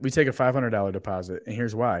deposit. We take a $500 deposit, and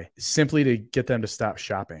here's why: simply to get them to stop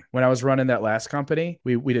shopping. When I was running that last company,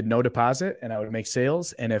 we did no deposit, and I would make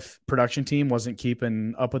sales. And if production team wasn't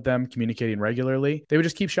keeping up with them, communicating regularly, they would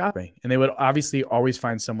just keep shopping, and they would obviously always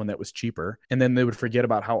find someone that was cheaper, and then they would forget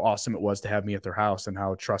about how awesome it was to have me at their house and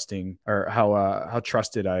how trusting or how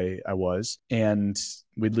trusted I was, and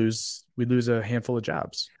we'd lose a handful of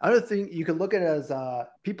jobs. Another thing you could look at it as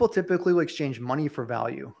people typically will exchange money for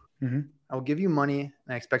value. I will give you money,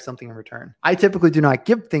 and I expect something in return. I typically do not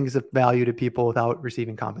give things of value to people without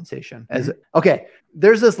receiving compensation. Okay,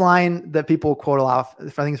 there's this line that people quote off, I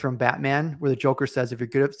think it's from Batman, where the Joker says, if you're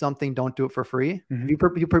good at something, don't do it for free. You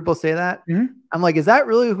people say that? I'm like, is that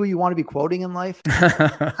really who you want to be quoting in life?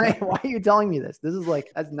 Why are you telling me this? This is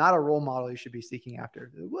like, that's not a role model you should be seeking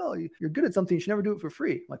after. Well, you're good at something, you should never do it for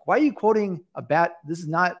free. Like, why are you quoting a bat? This is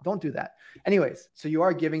not, don't do that. Anyways, so you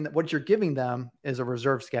are giving, what you're giving them is a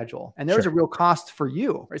reserve schedule. And there's a real cost for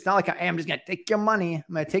you. It's not like, hey, I'm just going to take your money.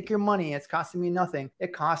 I'm going to take your money. It's costing me nothing.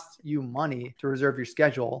 It costs you money to reserve your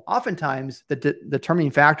schedule. Oftentimes, the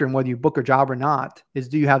determining factor in whether you book a job or not is,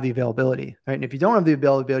 do you have the availability, right? And if you don't have the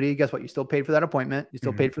availability, guess what? You still paid for that appointment. You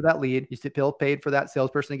still paid for that lead. You still paid for that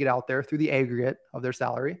salesperson to get out there through the aggregate of their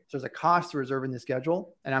salary. So there's a cost to reserving the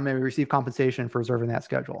schedule, and I'm going to receive compensation for reserving that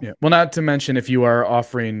schedule. Yeah. Well, not to mention if you are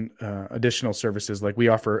offering additional services, like we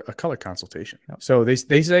offer a color consultation. So they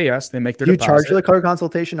say yes, they make their deposit. You charge for the color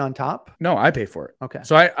consultation on top? No, I pay for it. Okay.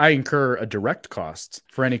 So I incur a direct cost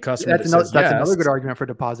for any customer. That's another good argument for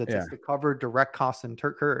deposits. It's to cover direct costs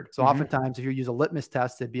incurred. So oftentimes if you use a litmus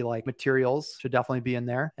test, it'd be like materials should definitely be in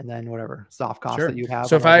there, and then whatever soft costs that you have.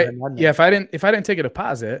 So if I didn't take a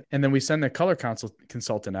deposit and then we send the color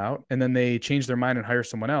consultant out and then they change their mind and hire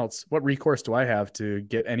someone else, what recourse do I have to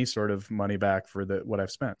get any sort of money back for what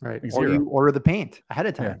I've spent? Right. Like, or you order the paint ahead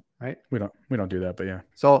of time. Right. We don't do that, but yeah.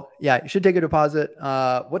 So yeah, you should take a deposit.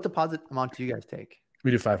 What deposit amount do you guys take?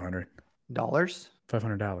 We do $500.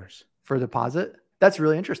 $500 for deposit. That's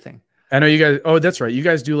really interesting. I know you guys. Oh, that's right. You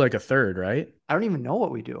guys do like a third, right? I don't even know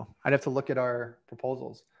what we do. I'd have to look at our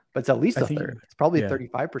proposals, but it's at least a third. It's probably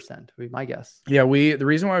 35%. Would be my guess. Yeah. The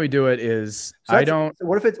reason why we do it is so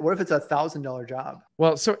what if it's $1,000 job?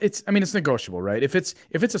 Well, so it's negotiable, right? If it's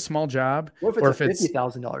a small job, what if it's a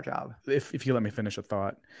 $50,000 job? If you let me finish a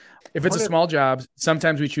thought, if it's a small job,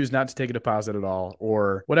 sometimes we choose not to take a deposit at all,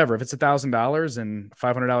 or whatever. If it's $1,000 and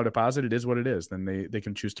 $500 deposit, it is what it is. Then they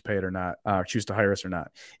can choose to pay it or not, choose to hire us or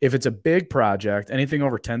not. If it's a big project, anything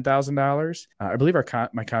over $10,000, I believe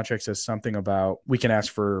my contract says something about we can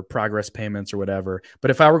ask for progress payments or whatever. But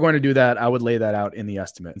if I were going to do that, I would lay that out in the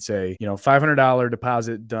estimate and say, $500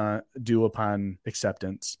 deposit due upon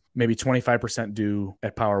acceptance, maybe 25% due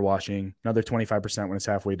at power washing, another 25% when it's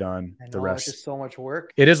halfway done. The rest. It's just so much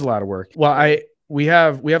work. It is a lot of work. Well, we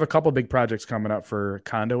have a couple big projects coming up for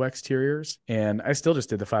condo exteriors, and I still just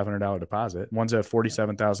did the $500 deposit. One's a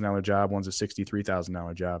 $47,000 job. One's a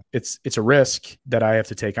 $63,000 job. It's a risk that I have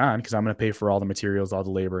to take on because I'm going to pay for all the materials, all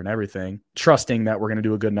the labor and everything, trusting that we're going to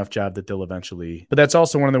do a good enough job that they'll eventually. But that's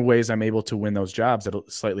also one of the ways I'm able to win those jobs at a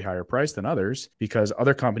slightly higher price than others, because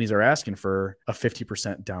other companies are asking for a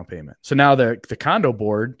 50% down payment. So now the condo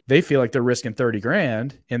board, they feel like they're risking 30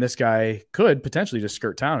 grand, and this guy could potentially just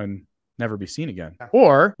skirt town and never be seen again.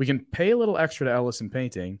 Or we can pay a little extra to Ellison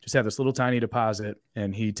Painting, just have this little tiny deposit,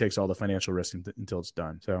 and he takes all the financial risk until it's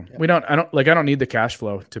done. So I don't need the cash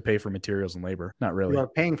flow to pay for materials and labor. Not really. You are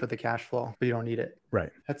paying for the cash flow, but you don't need it. Right.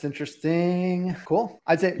 That's interesting. Cool.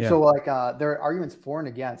 I'd say so. Like there are arguments for and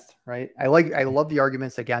against, right? I love the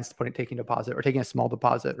arguments against taking deposit or taking a small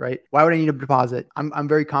deposit, right? Why would I need a deposit? I'm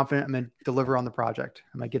very confident I'm going to deliver on the project.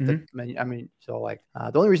 I'm going to get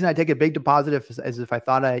the only reason I take a big deposit is if I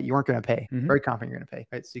thought you weren't going to pay. Very confident you're going to pay,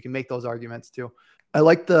 right? So you can make those arguments too. I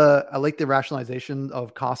like the rationalization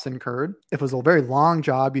of costs incurred. If it was a very long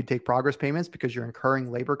job, you'd take progress payments because you're incurring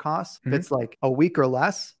labor costs. If it's like a week or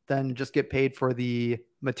less, then just get paid for the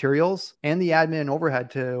materials and the admin and overhead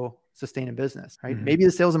to sustain a business, right? Maybe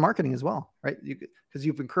the sales and marketing as well, right? Because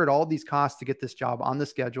you've incurred all these costs to get this job on the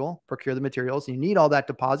schedule, procure the materials. And you need all that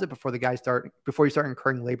deposit before you start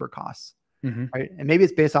incurring labor costs. Right. And maybe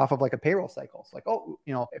it's based off of like a payroll cycle. It's like,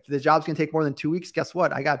 if the job's going to take more than 2 weeks, guess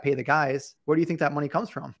what? I got to pay the guys. Where do you think that money comes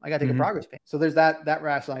from? I got to take a progress payment. So there's that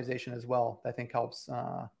rationalization as well that I think helps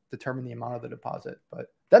determine the amount of the deposit. But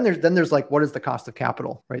then there's like, what is the cost of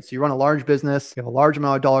capital, right? So you run a large business, you have a large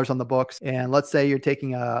amount of dollars on the books. And let's say you're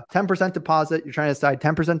taking a 10% deposit. You're trying to decide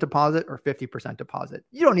 10% deposit or 50% deposit.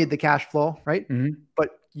 You don't need the cash flow, right?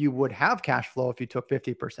 But you would have cash flow if you took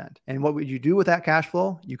 50%. And what would you do with that cash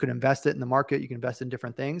flow? You could invest it in the market. You can invest in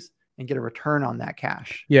different things and get a return on that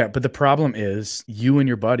cash. Yeah. But the problem is you and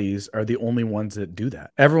your buddies are the only ones that do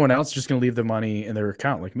that. Everyone else is just going to leave the money in their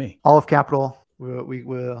account like me. All of capital. We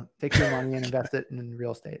will take your money and invest it in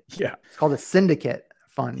real estate. Yeah. It's called a syndicate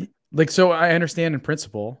fund. So I understand in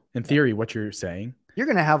principle, in theory, what you're saying. You're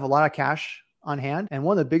going to have a lot of cash on hand. And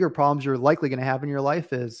one of the bigger problems you're likely going to have in your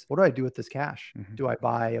life is, what do I do with this cash? Do I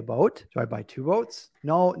buy a boat? Do I buy 2 boats?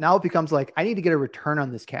 No, now it becomes like, I need to get a return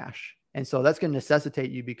on this cash. And so that's going to necessitate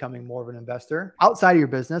you becoming more of an investor outside of your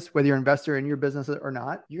business, whether you're an investor in your business or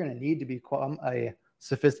not. You're going to need to become a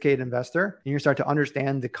sophisticated investor, and you start to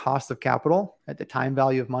understand the cost of capital at the time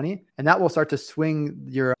value of money. And that will start to swing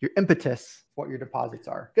your impetus, what your deposits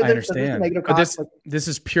are. I understand. But this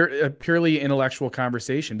is purely intellectual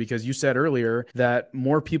conversation, because you said earlier that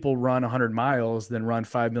more people run 100 miles than run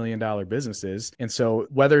 $5 million businesses. And so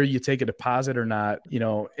whether you take a deposit or not,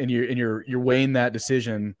 and you're weighing that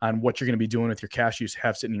decision on what you're going to be doing with your cash you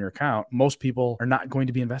have sitting in your account, most people are not going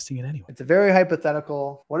to be investing it anyway. It's a very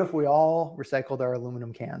hypothetical. What if we all recycled our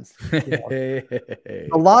aluminum cans? The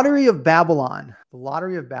Lottery of Babylon. The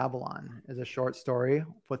Lottery of Babylon is a short story.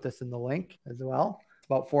 I'll put this in the link as well. It's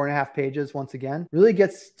about 4.5 pages. Once again, really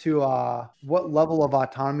gets to what level of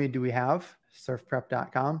autonomy do we have?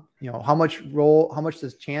 Surfprep.com. How much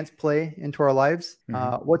does chance play into our lives?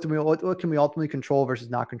 What can we ultimately control versus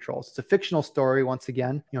not control? So it's a fictional story. Once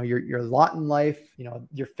again, your lot in life,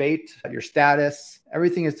 your fate, your status,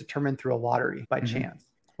 everything is determined through a lottery by chance.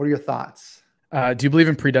 What are your thoughts? Do you believe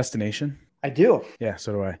in predestination? I do. Yeah,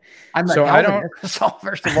 so do I. I'm so I don't. So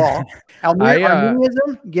first of all,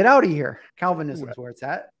 Arminianism, get out of here. Calvinism is where it's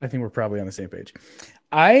at. I think we're probably on the same page.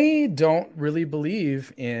 I don't really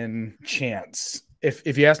believe in chance.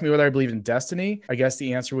 If you ask me whether I believe in destiny, I guess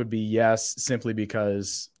the answer would be yes, simply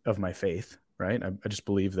because of my faith. Right? I just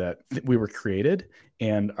believe that we were created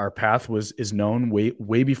and our path is known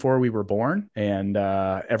way before we were born, and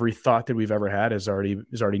every thought that we've ever had is already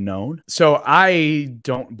known. So I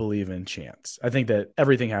don't believe in chance. I think that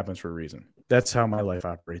everything happens for a reason. That's how my life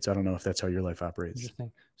operates. I don't know if that's how your life operates.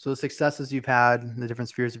 Interesting. So the successes you've had in the different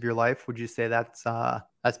spheres of your life, would you say that's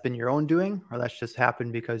been your own doing, or that's just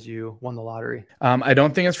happened because you won the lottery? I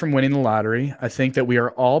don't think it's from winning the lottery. I think that we are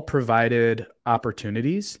all provided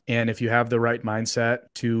opportunities. And if you have the right mindset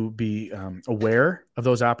to be aware of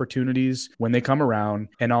those opportunities when they come around,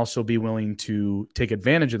 and also be willing to take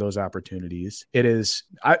advantage of those opportunities,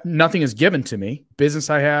 nothing is given to me. Business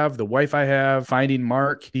I have, the wife I have, finding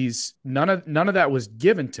Mark, none of that was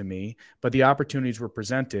given to me, but the opportunities were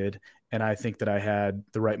presented. And I think that I had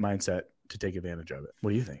the right mindset to take advantage of it.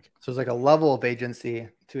 What do you think? So it's like a level of agency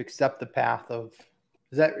to accept the path of,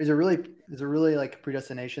 is it really like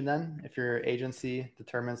predestination then? If your agency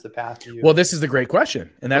determines the path to you? Well, this is the great question.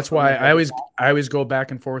 And that's why I always go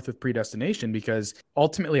back and forth with predestination, because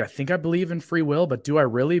ultimately I think I believe in free will, but do I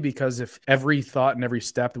really? Because if every thought and every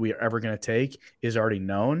step that we are ever going to take is already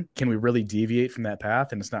known, can we really deviate from that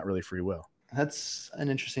path? And it's not really free will. That's an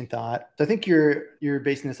interesting thought. So I think you're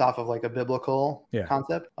basing this off of like a biblical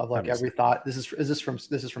concept of like every thought. This is from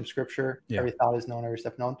scripture. Yeah. Every thought is known, every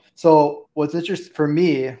step known. So what's interesting for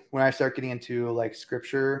me when I start getting into like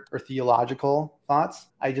scripture or theological thoughts,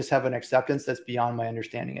 I just have an acceptance that's beyond my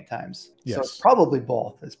understanding at times. Yes. So it's probably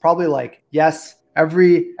both. It's probably like, yes,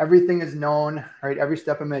 everything is known, right? Every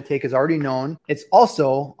step I'm going to take is already known. It's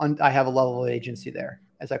also, I have a level of agency there.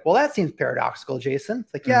 It's like, well, that seems paradoxical, Jason.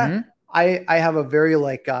 It's like, yeah, I have a very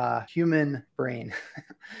like human brain,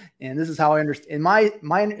 and this is how I understand. In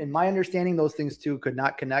my understanding, those things too could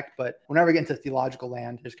not connect. But whenever I get into theological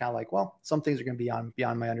land, it's kind of like, well, some things are going to be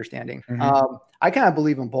beyond my understanding. I kind of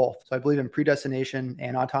believe in both. So I believe in predestination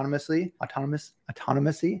and autonomousy.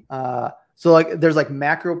 So like there's like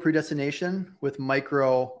macro predestination with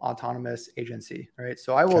micro autonomous agency, right?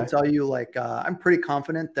 So I will tell you, like, I'm pretty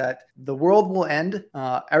confident that the world will end.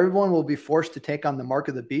 Everyone will be forced to take on the mark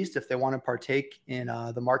of the beast if they want to partake in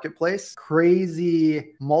the marketplace.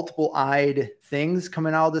 Crazy multiple-eyed things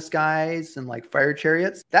coming out of the skies and like fire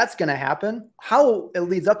chariots. That's going to happen. How it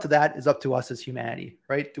leads up to that is up to us as humanity,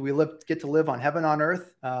 right? Do we get to live on heaven on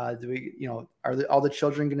earth? Do we, are all the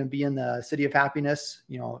children going to be in the city of happiness,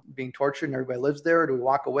 being tortured and everybody lives there? Or do we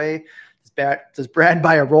walk away? Does Brad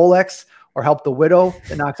buy a Rolex or help the widow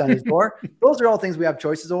that knocks on his door? Those are all things we have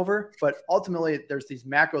choices over, but ultimately there's these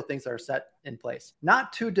macro things that are set in place.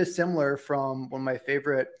 Not too dissimilar from one of my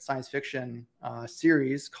favorite science fiction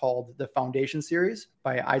series called the Foundation series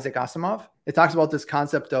by Isaac Asimov. It talks about this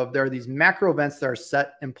concept of there are these macro events that are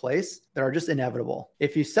set in place that are just inevitable.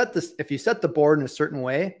 If you set the board in a certain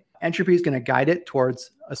way, entropy is going to guide it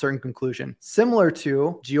towards a certain conclusion. Similar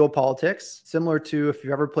to geopolitics, similar to if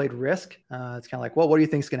you've ever played Risk, it's kind of like, well, what do you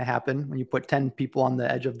think is going to happen when you put 10 people on the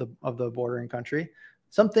edge of the bordering country?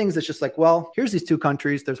 Some things it's just like, well, here's these two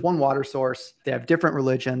countries. There's one water source. They have different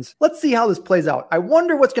religions. Let's see how this plays out. I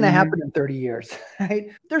wonder what's going to happen in 30 years,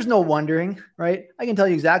 right? There's no wondering, right? I can tell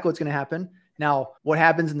you exactly what's going to happen. Now, what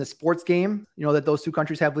happens in the sports game, that those two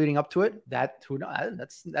countries have leading up to it, that's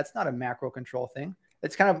not a macro control thing.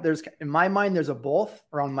 It's kind of, in my mind, there's a both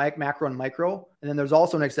around macro and micro. And then there's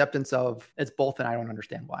also an acceptance of it's both and I don't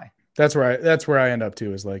understand why. That's where I end up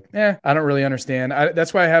too, is like, I don't really understand.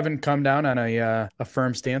 That's why I haven't come down on a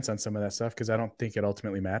firm stance on some of that stuff, because I don't think it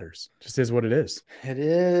ultimately matters. It just is what it is. It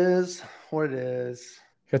is what it is.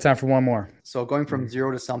 Got time for one more. So going from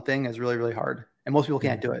zero to something is really, really hard. And most people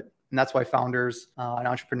can't do it. And that's why founders and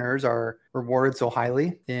entrepreneurs are rewarded so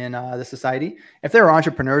highly in the society. If there were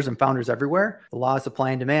entrepreneurs and founders everywhere, the law of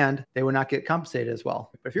supply and demand, they would not get compensated as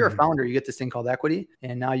well. But if you're a founder, you get this thing called equity.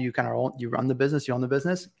 And now you kind of you run the business, you own the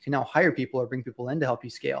business. You can now hire people or bring people in to help you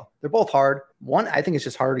scale. They're both hard. One, I think it's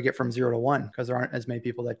just harder to get from 0 to 1 because there aren't as many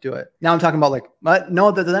people that do it. Now I'm talking about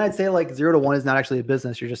then I'd say 0 to 1 is not actually a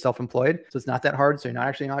business. You're just self-employed. So it's not that hard. So you're not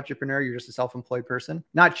actually an entrepreneur. You're just a self-employed person.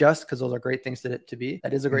 Not just because those are great things to be.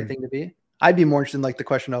 That is a great thing to be. I'd be more interested in the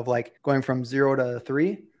question of going from 0 to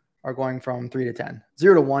 3 or going from 3 to 10.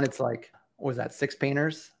 0 to 1, it's what was that? 6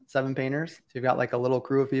 painters, 7 painters. So you've got a little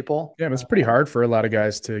crew of people. Yeah, it's pretty hard for a lot of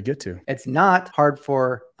guys to get to. It's not hard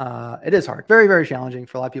it is hard. Very, very challenging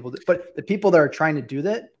for a lot of people. But the people that are trying to do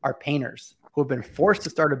that are painters who have been forced to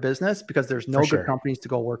start a business because there's no good companies to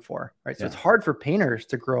go work for, right? So it's hard for painters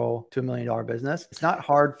to grow to $1 million business. It's not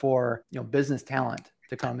hard for, business talent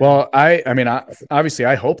to come in. Well, I mean, obviously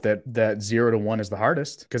I hope that 0 to 1 is the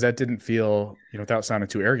hardest, because that didn't feel, without sounding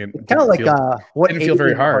too arrogant, kind of what didn't feel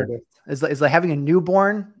very hard. Is like having a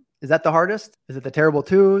newborn. Is that the hardest? Is it the terrible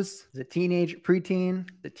twos? Is it preteen,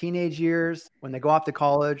 the teenage years, when they go off to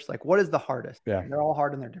college? What is the hardest? Yeah. And they're all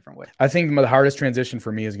hard in their different ways. I think the hardest transition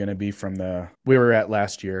for me is going to be from we were at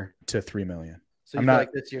last year to 3 million. So you feel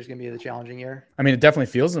like this year's going to be the challenging year? I mean, it definitely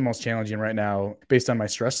feels the most challenging right now based on my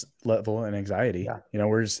stress level and anxiety. Yeah.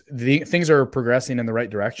 Whereas things are progressing in the right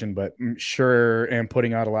direction, but I'm sure am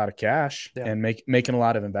putting out a lot of cash and making a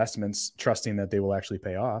lot of investments, trusting that they will actually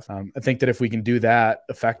pay off. I think that if we can do that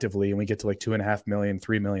effectively and we get to 2.5 million,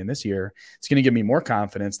 3 million this year, it's going to give me more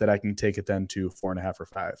confidence that I can take it then to 4.5 or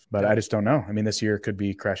 5. But I just don't know. I mean, this year could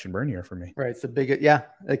be crash and burn year for me. Right. It's the biggest. Yeah.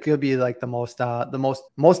 It could be most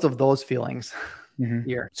of those feelings.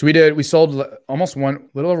 Year. So we sold almost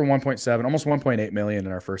little over 1.7, almost 1.8 million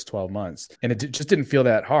in our first 12 months. And it just didn't feel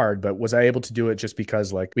that hard, but was I able to do it just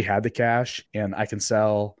because we had the cash and I can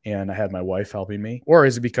sell and I had my wife helping me? Or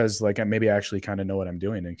is it because maybe I actually kind of know what I'm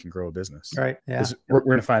doing and can grow a business? Right. Yeah. We're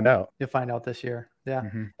going to find out. You'll find out this year. Yeah.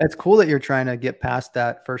 It's cool that you're trying to get past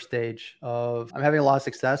that first stage of I'm having a lot of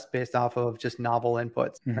success based off of just novel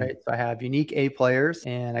inputs, right? So I have unique A players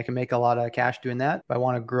and I can make a lot of cash doing that. But I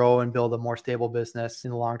want to grow and build a more stable business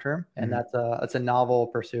in the long term. And that's a novel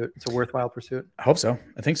pursuit. It's a worthwhile pursuit. I hope so.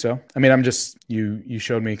 I think so. I mean, you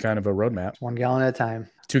showed me kind of a roadmap. 1 gallon at a time.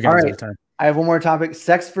 2 gallons at a time. I have one more topic: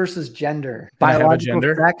 sex versus gender. Biological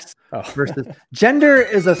sex versus gender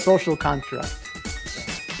is a social construct.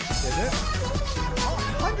 Is it?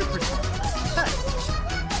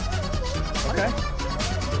 100%. Okay.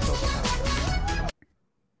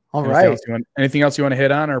 All right. Anything else you want to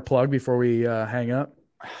hit on or plug before we hang up?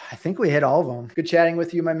 I think we hit all of them. Good chatting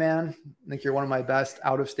with you, my man. I think you're one of my best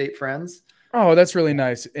out-of-state friends. Oh, that's really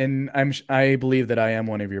nice. And I believe that I am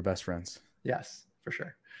one of your best friends. Yes, for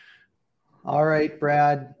sure. All right,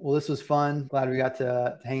 Brad. Well, this was fun. Glad we got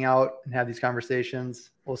to hang out and have these conversations.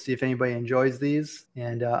 We'll see if anybody enjoys these.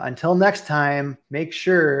 And until next time, make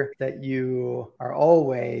sure that you are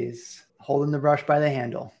always holding the brush by the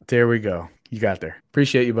handle. There we go. You got there.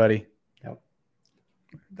 Appreciate you, buddy. Yep.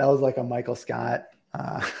 That was like a Michael Scott.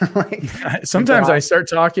 Sometimes I start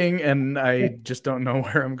talking and I just don't know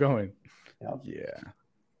where I'm going. Yep. Yeah.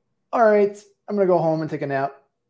 All right. I'm going to go home and take a nap.